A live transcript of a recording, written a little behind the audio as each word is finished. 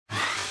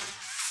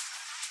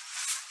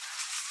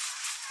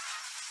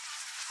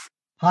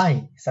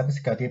Hi,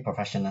 cybersecurity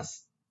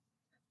professionals.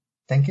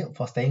 Thank you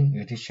for staying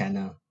with this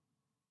channel.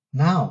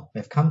 Now,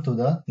 we've come to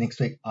the next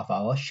week of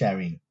our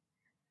sharing.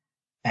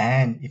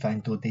 And if you're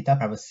into data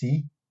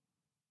privacy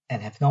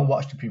and have not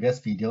watched the previous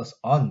videos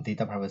on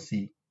data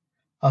privacy,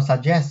 I'll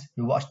suggest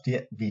you watch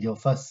the video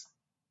first.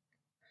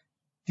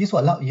 This will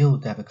allow you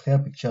to have a clear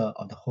picture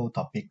of the whole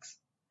topics,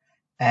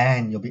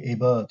 and you'll be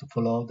able to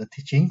follow the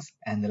teachings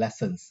and the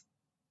lessons.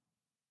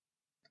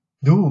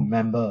 Do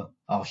remember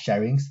our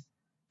sharings,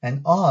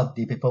 and all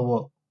the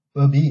paperwork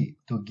will be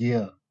to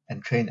gear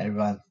and train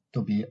everyone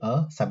to be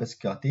a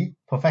cybersecurity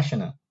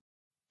professional.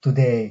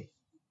 Today,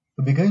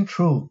 we'll be going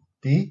through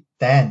the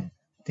 10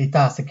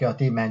 data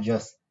security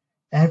measures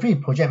every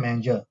project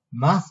manager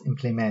must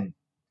implement.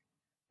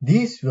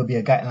 This will be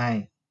a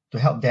guideline to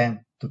help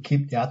them to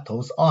keep their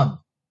toes on.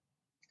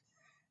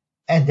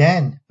 And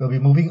then we'll be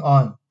moving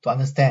on to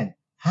understand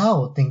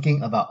how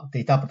thinking about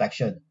data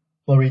protection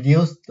will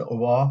reduce the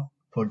overall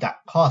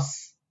product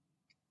costs.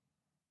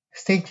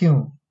 Stay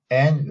tuned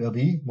and we'll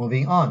be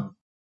moving on.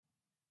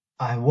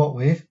 I work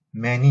with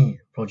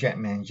many project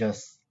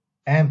managers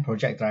and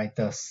project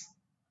directors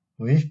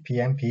with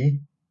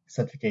PMP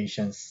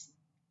certifications.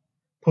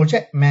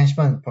 Project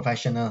Management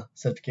Professional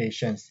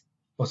certifications,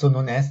 also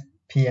known as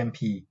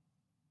PMP,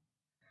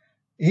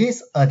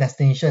 is a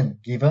designation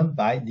given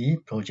by the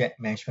Project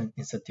Management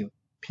Institute,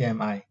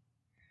 PMI,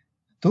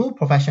 to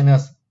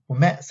professionals who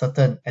met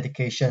certain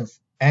educations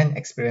and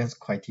experience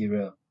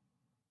criteria.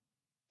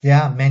 There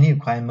are many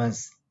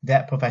requirements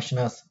that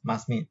professionals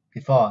must meet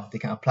before they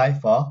can apply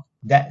for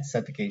that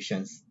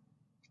certifications.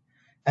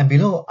 And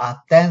below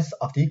are 10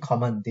 of the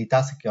common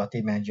data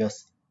security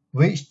measures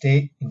which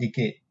they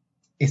indicate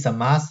is a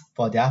must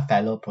for their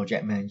fellow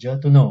project manager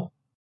to know.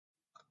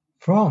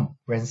 From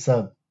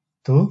ransom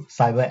to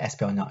cyber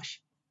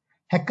espionage,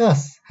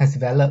 hackers have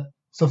developed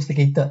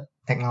sophisticated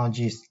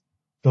technologies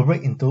to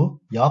break into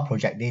your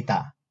project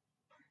data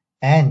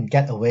and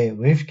get away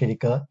with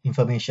critical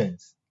information.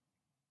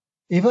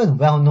 Even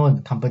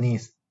well-known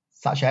companies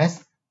such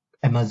as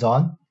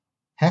Amazon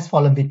has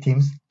fallen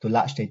victims to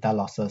large data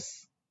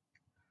losses.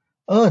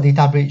 A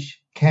data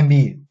breach can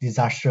be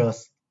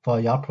disastrous for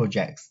your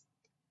projects,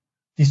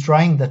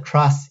 destroying the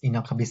trust in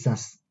your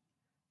business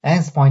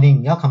and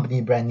spoiling your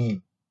company brand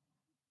name.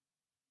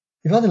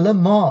 If you want to learn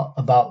more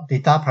about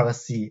data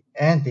privacy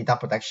and data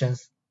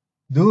protections,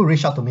 do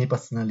reach out to me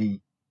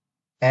personally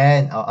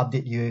and I'll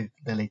update you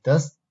with the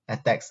latest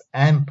attacks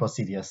and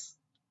procedures.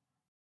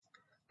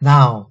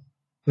 Now,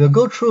 we'll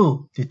go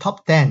through the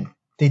top 10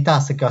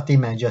 data security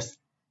measures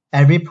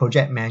every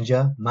project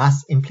manager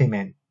must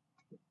implement.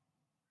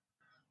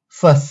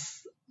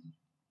 First,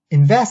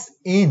 invest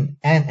in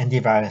an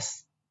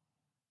antivirus.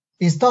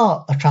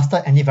 Install a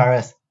trusted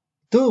antivirus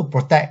to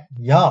protect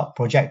your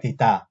project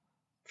data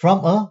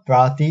from a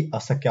variety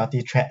of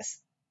security threats,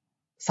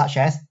 such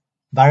as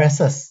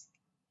viruses,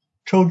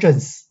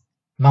 trojans,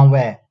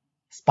 malware,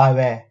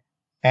 spyware,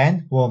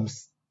 and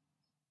worms.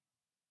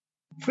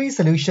 Free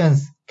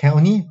solutions can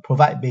only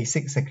provide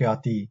basic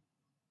security.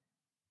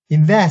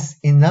 Invest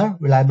in a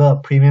reliable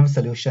premium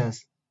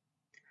solutions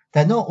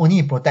that not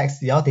only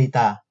protects your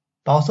data,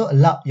 but also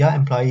allow your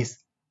employees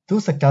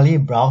to securely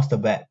browse the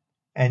web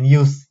and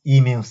use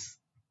emails.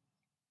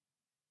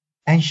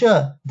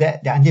 Ensure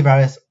that the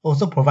antivirus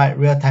also provides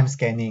real-time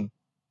scanning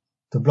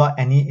to block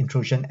any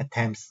intrusion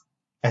attempts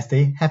as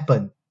they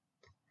happen.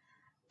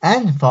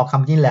 And for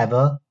company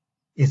level,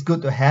 it's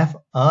good to have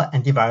an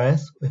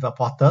antivirus with a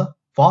portal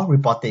for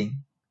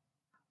reporting.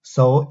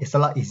 So it's a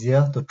lot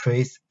easier to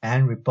trace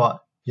and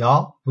report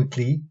your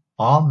weekly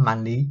or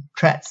monthly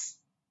threats.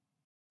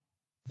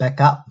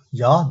 Backup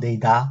your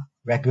data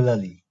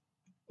regularly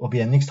will be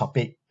the next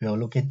topic we'll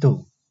look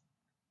into.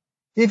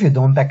 If you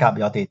don't back up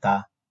your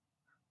data,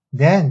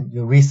 then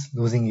you risk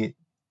losing it.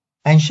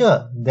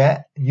 Ensure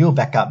that you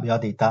back up your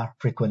data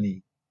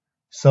frequently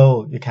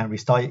so you can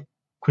restore it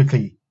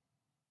quickly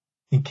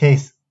in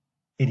case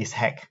it is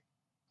hacked.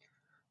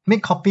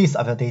 Make copies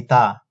of your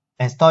data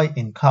and store it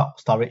in cloud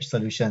storage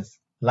solutions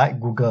like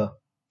Google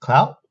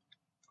Cloud,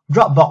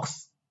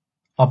 Dropbox,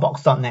 or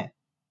Box.net.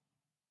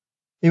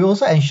 It will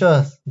also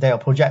ensure that your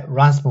project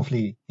runs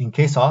smoothly in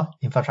case of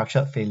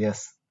infrastructure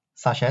failures,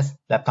 such as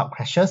laptop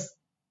crashes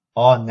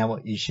or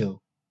network issue.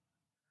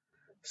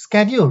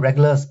 Schedule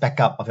regular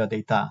backup of your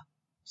data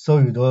so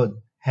you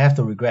don't have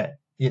to regret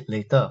it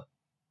later.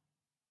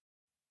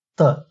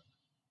 Third,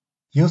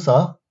 use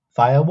a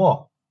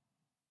firewall.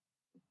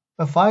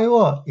 A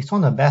firewall is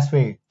one of the best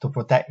ways to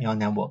protect your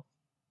network.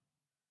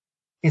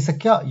 It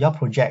secures your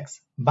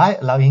projects by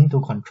allowing you to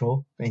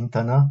control the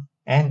internal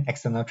and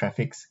external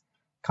traffics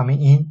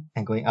coming in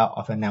and going out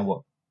of your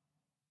network.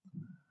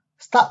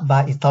 Start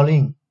by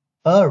installing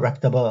a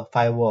reputable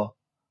firewall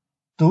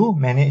to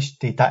manage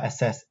data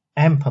access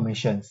and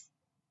permissions.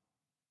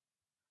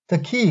 The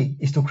key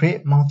is to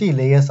create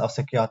multi-layers of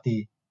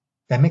security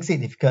that makes it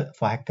difficult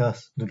for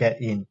hackers to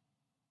get in.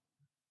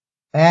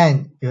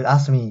 And you would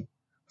ask me,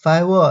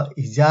 firewall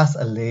is just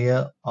a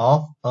layer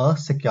of a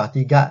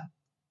security guard.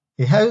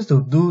 It helps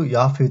to do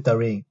your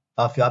filtering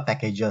of your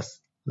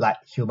packages like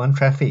human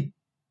traffic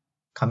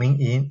coming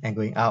in and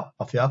going out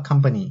of your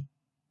company.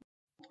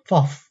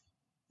 Fourth,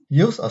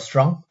 use a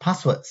strong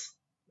passwords.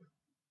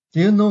 Do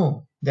you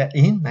know that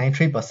in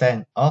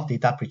 93% of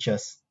data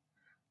breaches,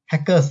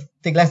 hackers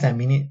take less than a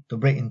minute to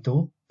break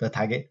into the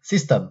target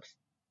systems?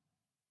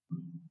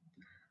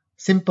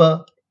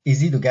 Simple,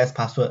 easy to guess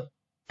password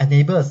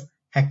enables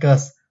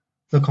hackers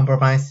to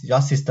compromise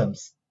your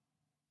systems.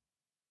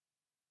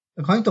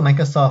 According to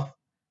Microsoft,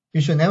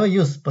 you should never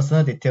use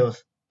personal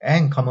details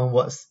and common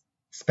words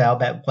spelled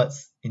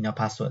backwards in your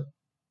password.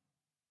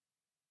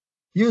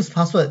 Use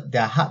passwords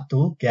that are hard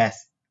to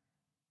guess.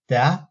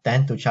 There are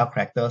 10 to 12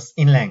 characters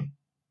in length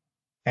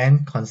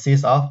and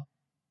consist of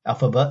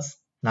alphabets,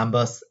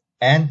 numbers,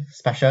 and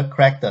special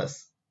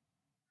characters.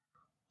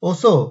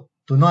 Also,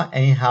 do not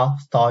anyhow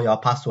store your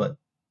password.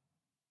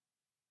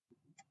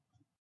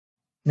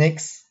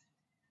 Next,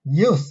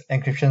 use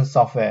encryption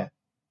software.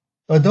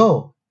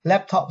 Although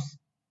laptops,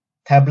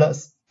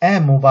 tablets,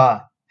 and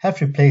mobile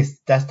have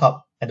replaced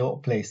desktop at the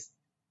workplace,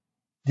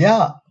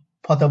 their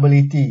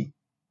portability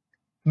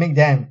make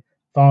them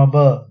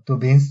vulnerable to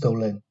being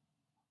stolen.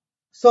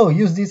 So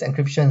use these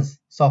encryption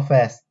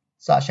softwares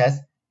such as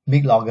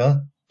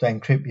BitLogger to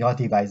encrypt your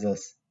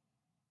devices.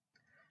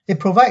 It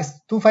provides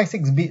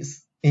 256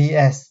 bits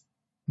AES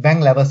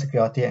bank level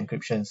security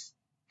encryptions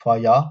for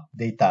your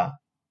data.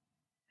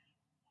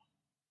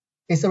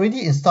 It's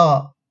already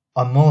installed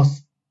on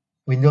most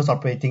Windows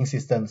operating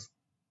systems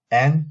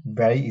and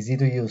very easy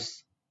to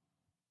use.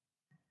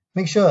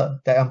 Make sure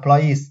that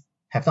employees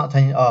have not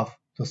turned it off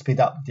to speed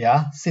up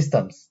their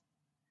systems.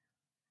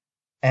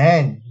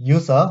 And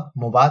use a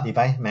mobile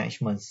device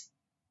management.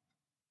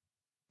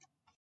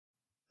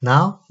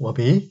 Now will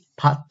be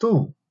part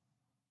 2.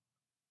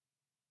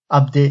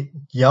 Update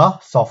your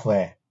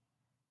software.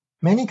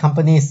 Many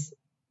companies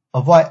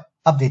avoid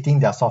updating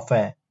their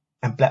software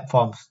and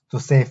platforms to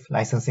save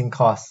licensing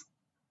costs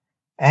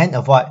and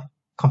avoid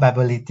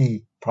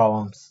compatibility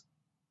problems.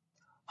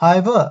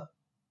 However,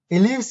 it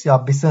leaves your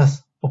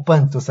business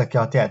open to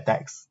security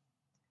attacks.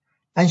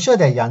 Ensure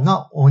that you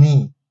not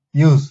only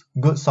use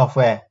good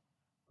software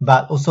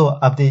but also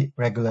update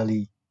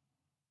regularly.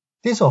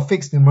 This will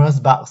fix numerous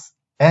bugs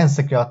and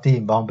security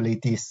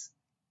vulnerabilities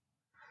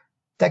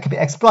that can be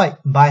exploited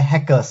by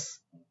hackers.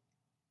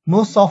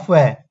 Most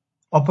software,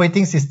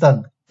 operating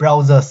system,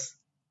 browsers,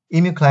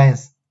 email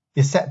clients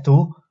is set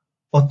to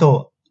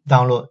auto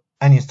download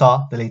and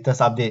install the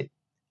latest update.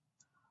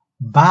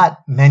 But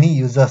many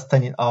users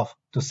turn it off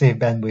to save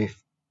bandwidth.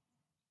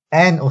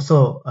 And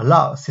also a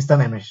lot of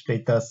system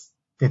administrators,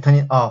 they turn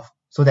it off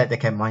so that they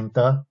can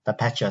monitor the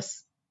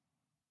patches.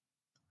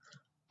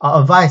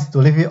 Our advice to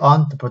leave it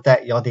on to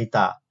protect your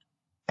data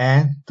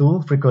and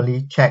to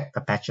frequently check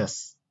the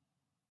patches.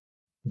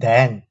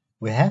 Then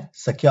we have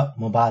secure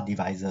mobile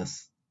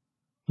devices.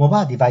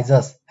 Mobile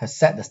devices have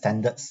set the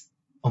standards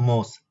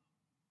almost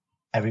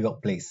every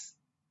workplace.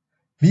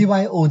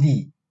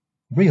 BYOD,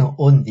 bring your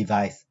own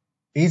device,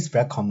 is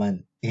very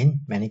common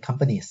in many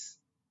companies.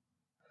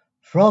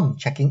 From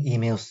checking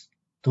emails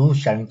to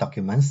sharing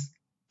documents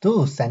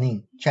to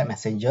sending chat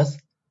messages,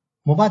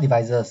 mobile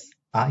devices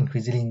are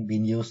increasingly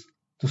being used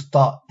to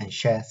store and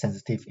share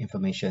sensitive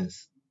information.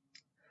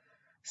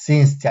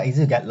 Since they are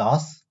easy to get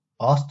lost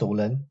or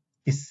stolen,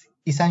 it's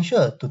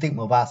essential to take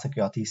mobile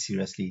security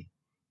seriously.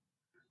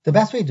 The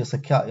best way to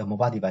secure your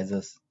mobile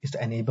devices is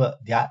to enable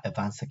their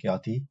advanced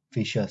security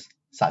features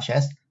such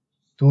as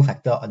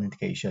two-factor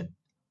authentication,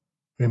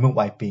 remote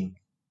wiping,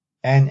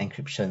 and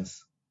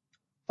encryptions.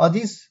 All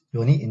these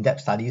you'll need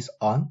in-depth studies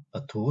on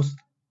a tool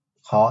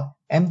called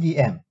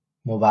MDM,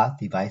 Mobile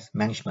Device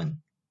Management.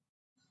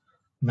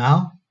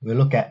 Now we'll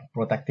look at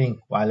protecting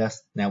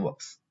wireless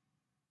networks.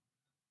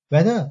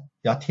 Whether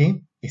your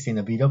team is in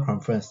a video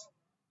conference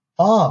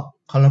or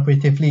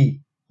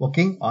collaboratively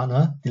working on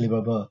a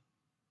deliverable,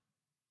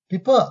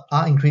 people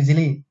are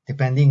increasingly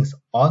depending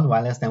on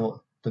wireless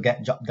networks to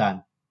get job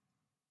done.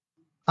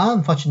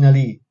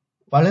 Unfortunately,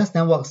 wireless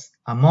networks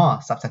are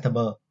more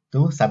susceptible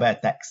to cyber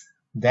attacks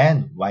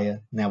than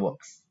wired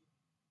networks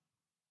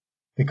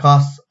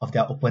because of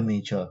their open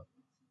nature.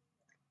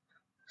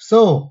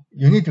 So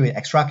you need to be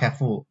extra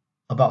careful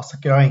about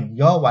securing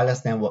your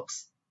wireless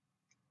networks.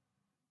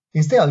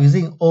 Instead of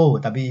using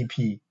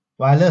OWEP,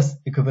 wireless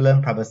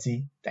equivalent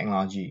privacy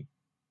technology,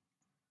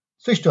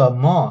 switch to a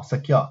more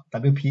secure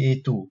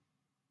WPA2,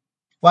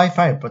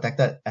 Wi-Fi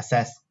protected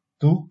access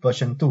to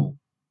version 2.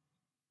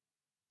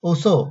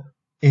 Also,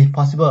 if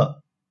possible,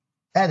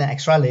 add an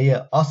extra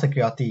layer of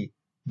security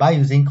by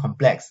using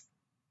complex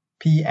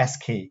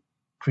PSK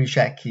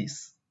pre-shared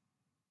keys.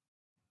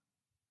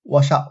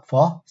 Watch out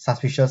for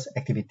suspicious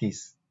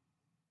activities.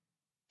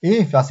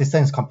 If your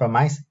system is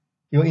compromised,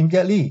 it will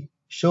immediately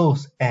show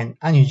an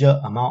unusual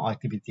amount of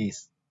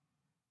activities.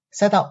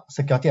 Set up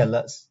security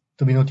alerts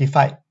to be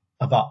notified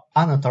about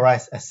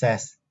unauthorized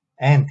access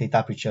and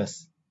data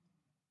breaches.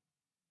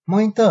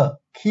 Monitor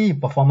key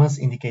performance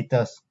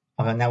indicators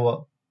of your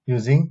network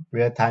using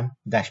real-time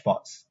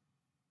dashboards.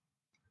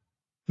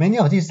 Many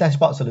of these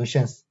dashboard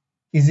solutions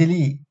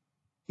easily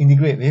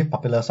integrate with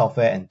popular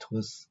software and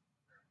tools.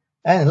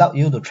 and allows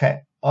you to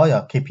track all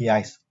your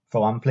KPIs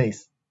from one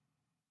place.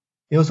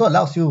 It also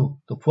allows you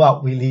to pull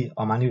out weekly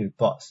or monthly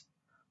reports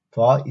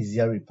for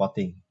easier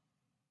reporting.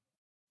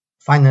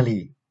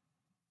 Finally,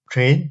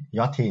 train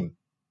your team.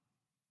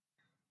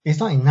 It's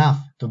not enough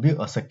to build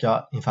a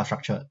secure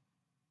infrastructure.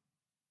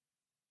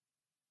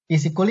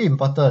 It's equally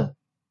important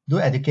to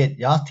educate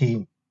your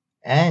team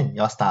and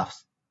your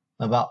staffs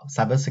about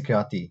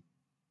cybersecurity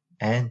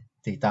and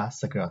data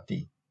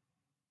security.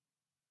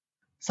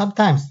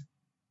 Sometimes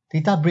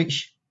data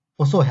breach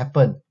also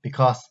happen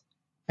because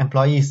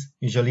employees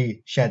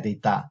usually share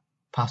data,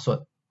 password,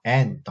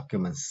 and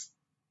documents.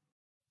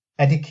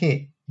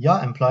 Educate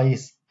your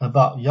employees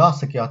about your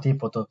security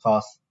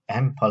protocols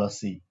and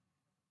policy.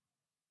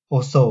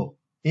 Also,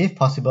 if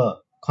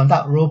possible,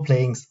 conduct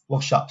role-playing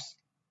workshops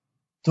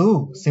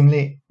to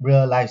simulate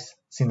real-life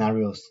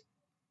scenarios.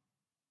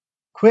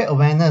 Create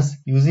awareness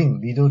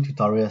using video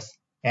tutorials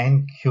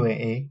and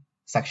Q&A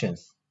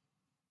sections.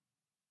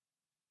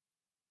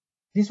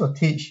 This will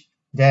teach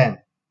them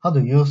how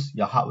to use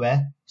your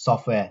hardware,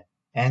 software,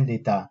 and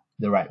data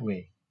the right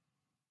way.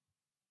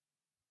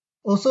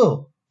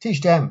 Also,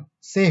 teach them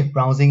safe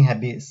browsing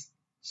habits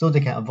so they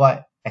can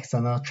avoid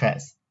external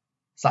threats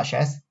such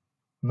as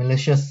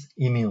malicious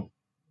email,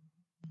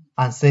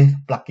 unsafe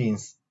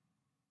plugins,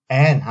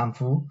 and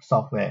harmful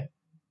software.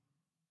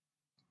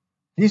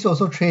 This will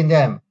also train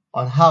them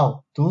on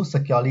how to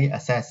securely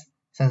access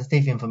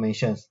sensitive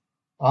information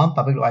on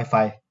public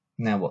Wi-Fi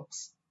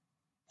networks.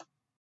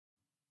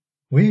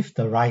 With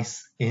the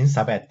rise in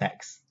cyber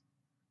attacks,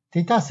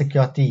 data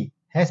security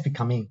has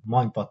becoming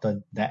more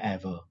important than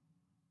ever.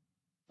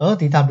 A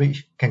data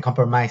breach can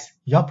compromise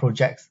your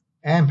projects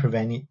and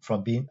prevent it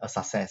from being a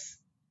success.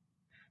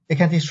 It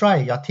can destroy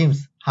your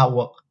team's hard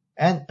work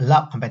and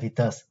allow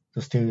competitors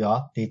to steal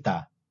your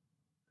data.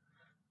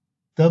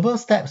 The above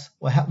steps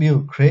will help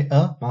you create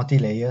a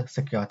multi-layer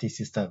security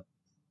system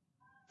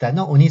that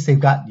not only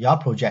safeguards your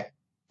project,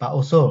 but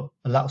also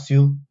allows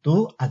you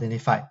to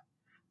identify,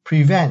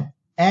 prevent,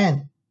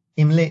 and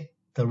eliminate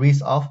the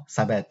risk of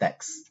cyber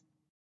attacks.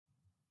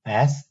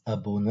 As a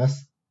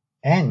bonus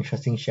and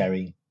interesting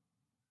sharing,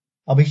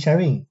 I'll be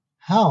sharing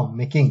how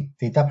making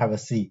data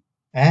privacy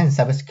and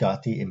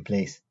cybersecurity in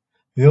place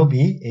will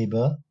be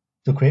able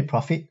to create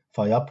profit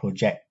for your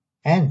project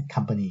and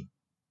company.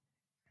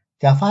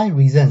 There are 5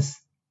 reasons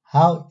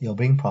how you'll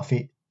bring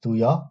profit to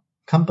your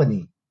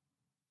company.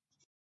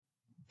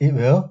 It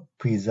will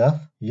preserve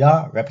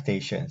your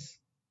reputations.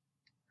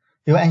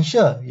 It will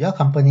ensure your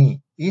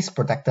company is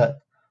protected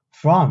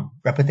from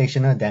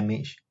reputational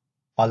damage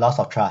or loss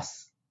of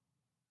trust.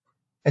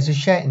 As we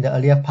shared in the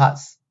earlier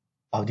parts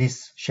of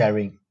this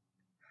sharing,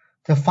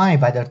 the fine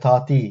by the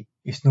authority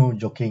is no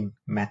joking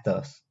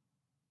matters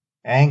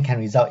and can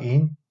result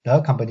in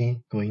the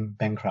company going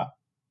bankrupt.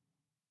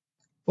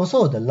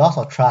 Also, the loss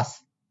of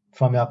trust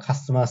from your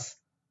customers,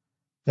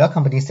 your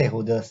company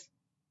stakeholders,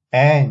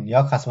 and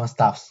your customer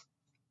staffs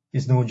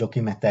is no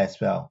joking matter as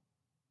well.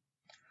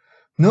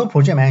 No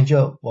project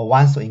manager will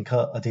want to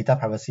incur a data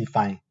privacy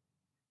fine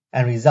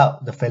and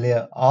result the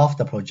failure of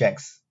the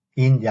projects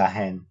in their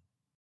hand.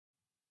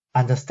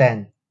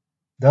 Understand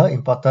the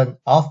importance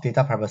of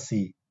data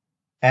privacy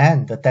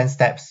and the 10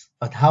 steps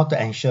on how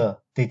to ensure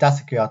data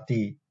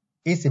security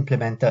is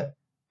implemented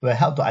will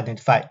help to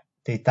identify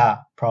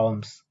data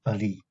problems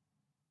early.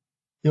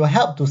 It will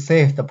help to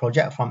save the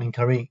project from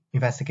incurring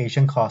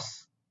investigation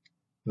costs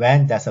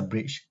when there's a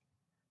breach,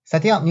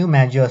 setting up new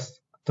measures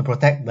to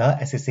protect the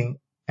existing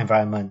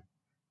environment,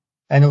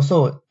 and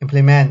also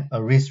implement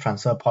a risk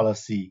transfer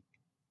policy.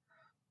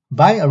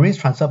 Buying a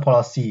risk transfer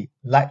policy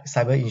like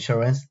cyber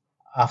insurance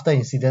after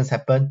incidents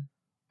happen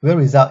will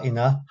result in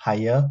a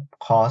higher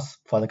cost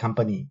for the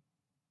company.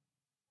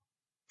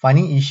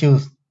 Finding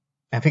issues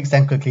and fix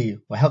them quickly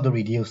will help to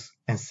reduce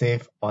and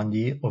save on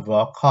the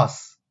overall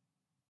costs.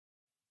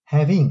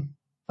 Having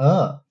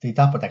a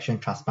data protection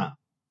trust mark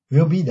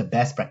will be the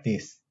best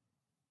practice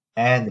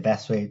and the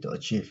best way to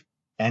achieve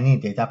any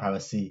data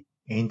privacy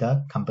in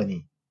the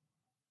company.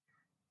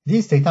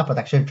 This data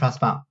protection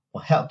trust mark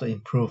will help to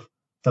improve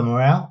the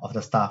morale of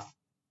the staff.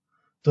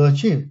 To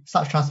achieve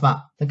such trust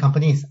mark, the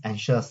company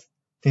ensures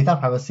data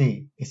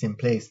privacy is in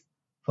place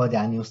for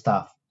their new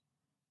staff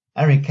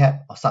and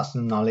recap of such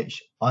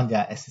knowledge on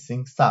their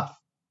existing staff.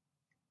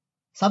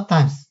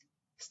 Sometimes,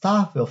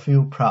 staff will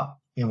feel proud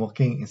in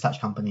working in such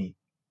company,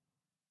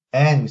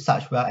 and with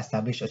such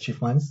well-established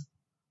achievements,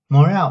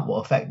 morale will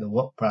affect the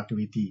work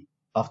productivity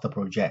of the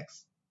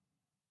projects.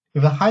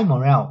 With a high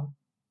morale,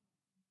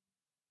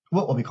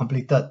 work will be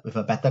completed with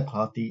a better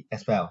quality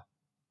as well.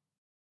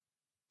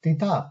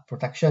 Data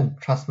protection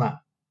trust mark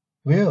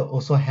will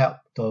also help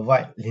to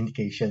avoid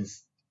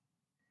litigations.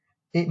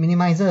 It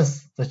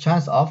minimizes the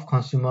chance of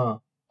consumer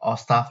or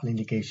staff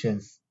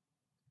litigations.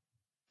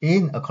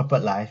 In a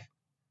corporate life,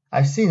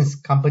 I've seen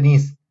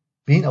companies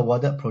being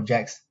awarded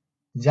projects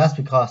just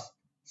because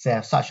they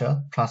have such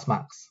a trust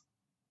marks.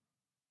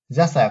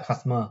 Just like a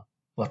customer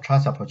will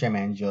trust your project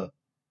manager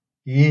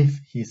if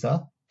he's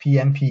a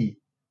PMP,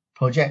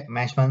 Project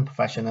Management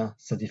Professional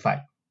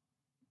certified.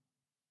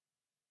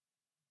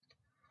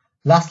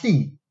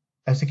 Lastly,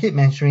 as we keep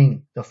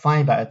mentioning, the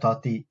fine by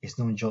authority is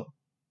no joke.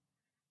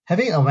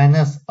 Having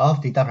awareness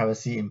of data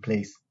privacy in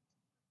place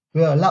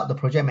will allow the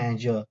project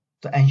manager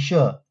to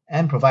ensure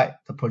and provide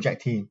the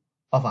project team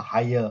of a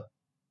higher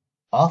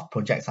of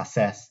project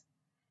success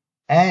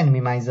and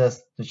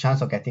minimizes the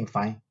chance of getting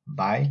fined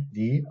by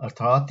the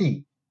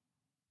authority.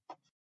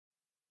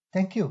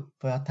 Thank you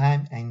for your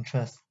time and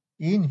interest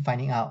in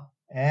finding out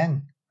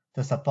and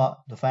the support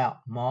to find out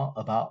more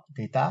about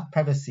data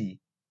privacy.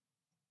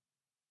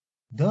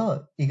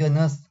 The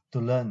eagerness to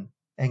learn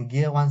and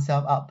gear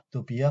oneself up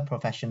to be a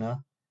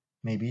professional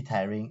may be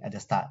tiring at the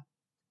start.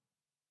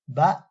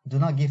 But do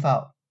not give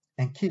up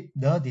and keep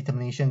the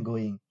determination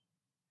going.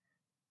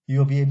 You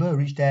will be able to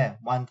reach there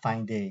one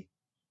fine day.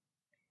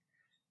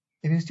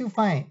 If you still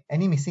find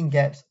any missing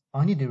gaps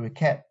or need to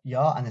recap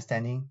your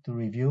understanding to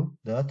review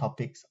the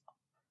topics,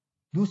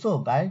 do so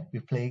by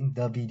replaying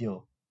the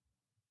video.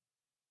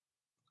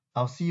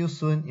 I'll see you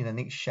soon in the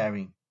next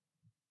sharing.